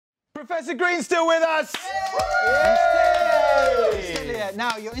Professor Green's still with us! Yay! Still here.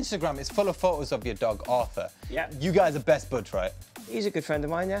 Now, your Instagram is full of photos of your dog, Arthur. Yeah. You guys are best buds, right? He's a good friend of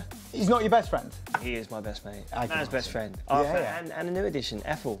mine, yeah. He's not your best friend? He is my best mate. Man's best friend. Arthur, yeah. And a new addition,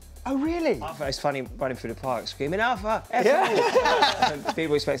 Ethel. Oh, really? Arthur, it's funny running through the park screaming, Arthur, Ethel! Yeah.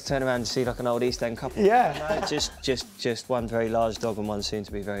 People expect to turn around and see like an old East End couple. Yeah. No, just one very large dog and one soon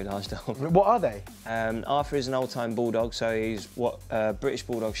to be very large dog. What are they? Arthur is an old-time bulldog, so he's what British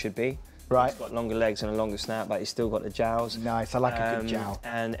bulldog should be. Right. He's got longer legs and a longer snout, but he's still got the jowls. Nice, I like a good jowl.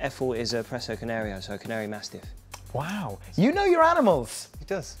 And Ethel is a Presso Canario, so a Canary Mastiff. Wow. You know your animals. He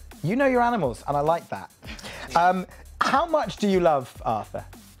does. You know your animals, and I like that. How much do you love Arthur?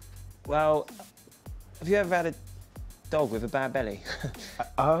 Well, have you ever had a dog with a bad belly?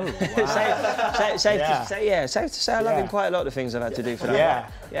 Oh, wow. Safe to say I love him quite a lot of the things I've had to do for that.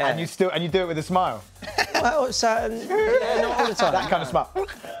 Yeah. And you do it with a smile. Well, not all the time. That kind of smile.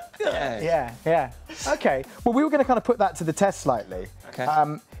 Yeah. Okay. Well, we were going to kind of put that to the test slightly. Okay.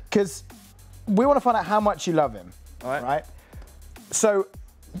 Because we want to find out how much you love him. All right. Right? So,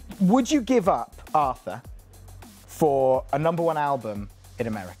 would you give up Arthur for a #1 album in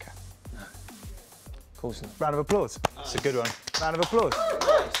America? Of course not. Round of applause. It's a good one. Round of applause.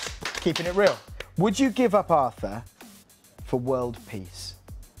 Keeping it real. Would you give up Arthur for world peace?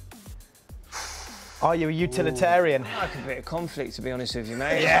 Are you a utilitarian? Like a bit of conflict, to be honest with you,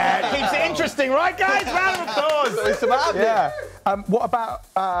 mate. Yeah, it keeps it interesting, right, guys? Round of applause. It's about it. Yeah. What about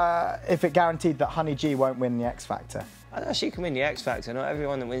if it guaranteed that Honey G won't win the X Factor? I know she can win the X Factor. Not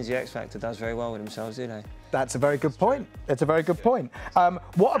everyone that wins the X Factor does very well with themselves, do they? That's a very good point. It's a very good point.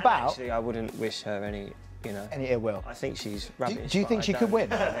 What about... Actually, I wouldn't wish her any, any ill will. I think she's rubbish. Do you think she could win?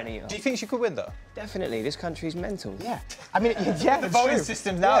 Do you think she could win, though? Definitely. This country's mental. Yeah. I mean, yeah, The voting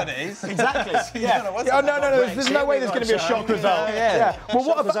system nowadays. Exactly. You don't know what's happening. No. There's no way there's going to be a shock result. Yeah. Well,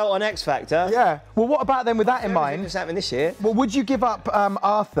 what about... result on X Factor? Yeah. Well, what about then with that in mind? What's happening this year? Well, would you give up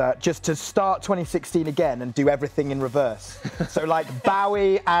Arthur just to start 2016 again and do everything in reverse? So like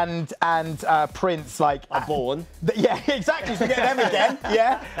Bowie and Prince, like Are born. Yeah, exactly. So get them again.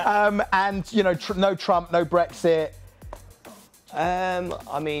 Yeah. And no Trump, no Brexit.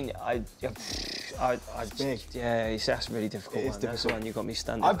 I mean, yeah, that's a really difficult one. That's the one you got me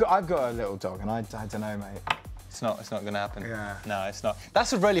stunned. I've got a little dog, and I don't know, mate. It's not going to happen. Yeah. No, it's not.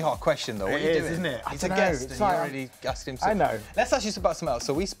 That's a really hot question, though. What are you doing? Isn't it? He's a guest, and you already asked him. I know. Let's ask you about something else.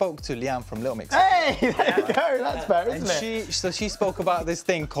 So we spoke to Leanne from Little Mix. Hey, there you go. That's fair, isn't it? She spoke about this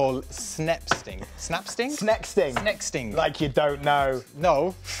thing called Snexting. Snapsting? Snexting. Snexting. Like you don't know.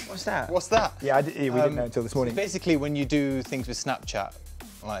 No. What's that? What's that? Yeah, we didn't know until this morning. Basically, when you do things with Snapchat,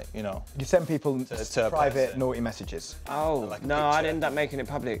 like, you send people to private naughty messages. Oh, like no, I'd end up making it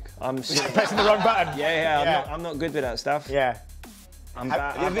public. I'm Pressing the wrong button. Yeah. I'm not good with that stuff. Yeah. Have you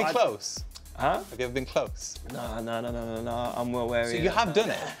ever been close? Huh? Have you ever been close? No. I'm well wary. So you have done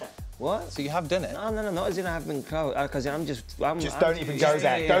it? What? So you have done it? No, not as in I have been close, because just don't even go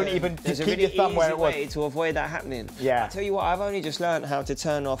there. Don't even just keep your thumb where it was. Way to avoid that happening. Yeah. I tell you what, I've only just learned how to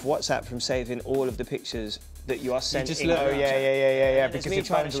turn off WhatsApp from saving all of the pictures that you are sent. Oh yeah. Because me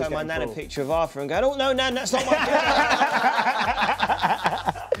trying to show my nan a picture of Arthur and going, oh no, Nan, that's not my picture.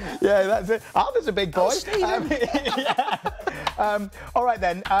 Yeah, that's it. Arthur's a big boy. All right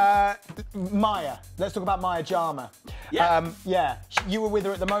then, Maya. Let's talk about Maya Jama. Yeah. You were with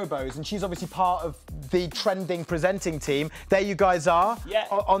her at the Mobos, and she's obviously part of the trending presenting team. There you guys are,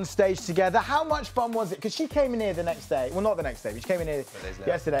 on stage together. How much fun was it? Because she came in here the next day. Well, not the next day, but she came in here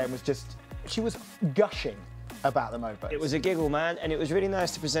yesterday and she was gushing about the Mobos. It was a giggle, man, and it was really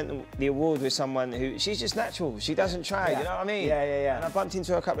nice to present the award with someone who, she's just natural. She doesn't try, you know what I mean? Yeah. And I bumped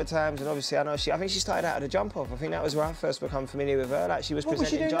into her a couple of times, and obviously I think she started out at a jump off. I think that was where I first become familiar with her. Like she was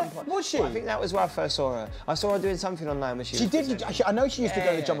presenting jump off. Was she? Well, I think that was where I first saw her. I saw her doing something online when she did. I know she used to go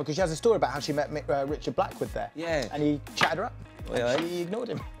to the jump off because she has a story about how she met Richard Blackwood there. Yeah. And he chatted her up. Yeah. And she ignored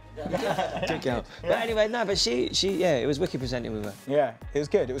him. Good girl. But anyway, no, but she, it was wicked presenting with her. Yeah, it was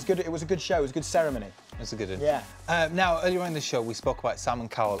good. It was good. It was a good show. It was a good ceremony. That's a good one. Yeah. Now, earlier in the show, we spoke about Simon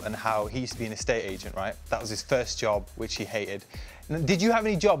Cowell and how he used to be an estate agent, right? That was his first job, which he hated. Did you have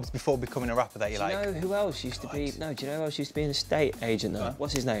any jobs before becoming a rapper that you like? Do you know who else used to be? No, do you know who else used to be an estate agent though? Huh?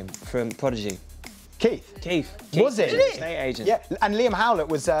 What's his name from Prodigy? Keith. Was it? Estate agent. Yeah, and Liam Howlett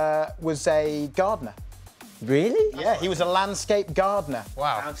was a gardener. Really? Yeah, he was a landscape gardener.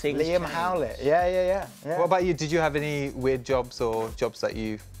 Wow. Liam Howlett. Yeah. What about you? Did you have any weird jobs or jobs that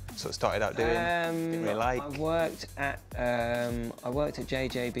you sort of started out doing? Didn't really like? I worked at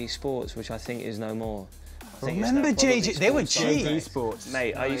JJB Sports, which I think is no more. Remember JJ? They were cheap. JD Sports.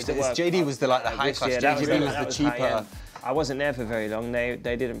 Mate, I used to work. JD was the high class. JJB was the cheaper. I wasn't there for very long. They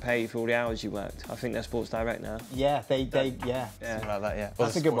didn't pay you for all the hours you worked. I think they're Sports Direct now. Yeah, yeah. Something like that, yeah.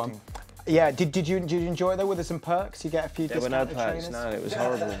 That's a good one. Yeah, did you enjoy it though? Were there some perks? You get a few discounted trainers? There were no perks, no, it was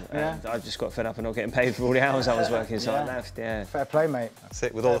horrible. And I just got fed up of not getting paid for all the hours I was working, so I left, Fair play, mate. That's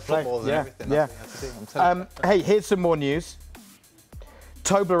it, with all the footballs and everything. That's what you had to do. Hey, here's some more news.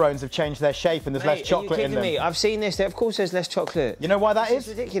 Toblerones have changed their shape and there's less chocolate in them. Me? I've seen this, of course there's less chocolate. You know why that is?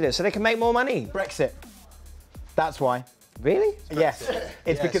 It's ridiculous, so they can make more money. Brexit. That's why. Really? Yes.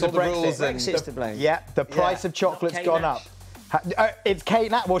 It's because of Brexit. Brexit's to blame. Yeah, the price of chocolate's gone up. It's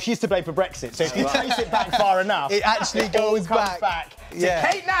Kate Nash. Well, she's to blame for Brexit. So if you trace it back far enough, it actually goes back. To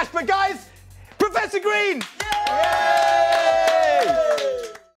Kate Nash. But guys, Professor Green. Yay!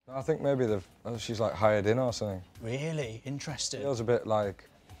 I think maybe she's like hired in or something. Really? Interesting. It feels a bit like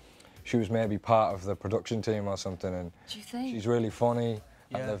she was maybe part of the production team or something, and do you think? She's really funny,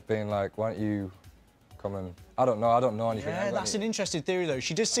 and they've been like, why don't you come and... I don't know anything. Yeah, that's an interesting theory though.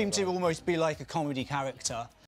 She does seem to almost be like a comedy character.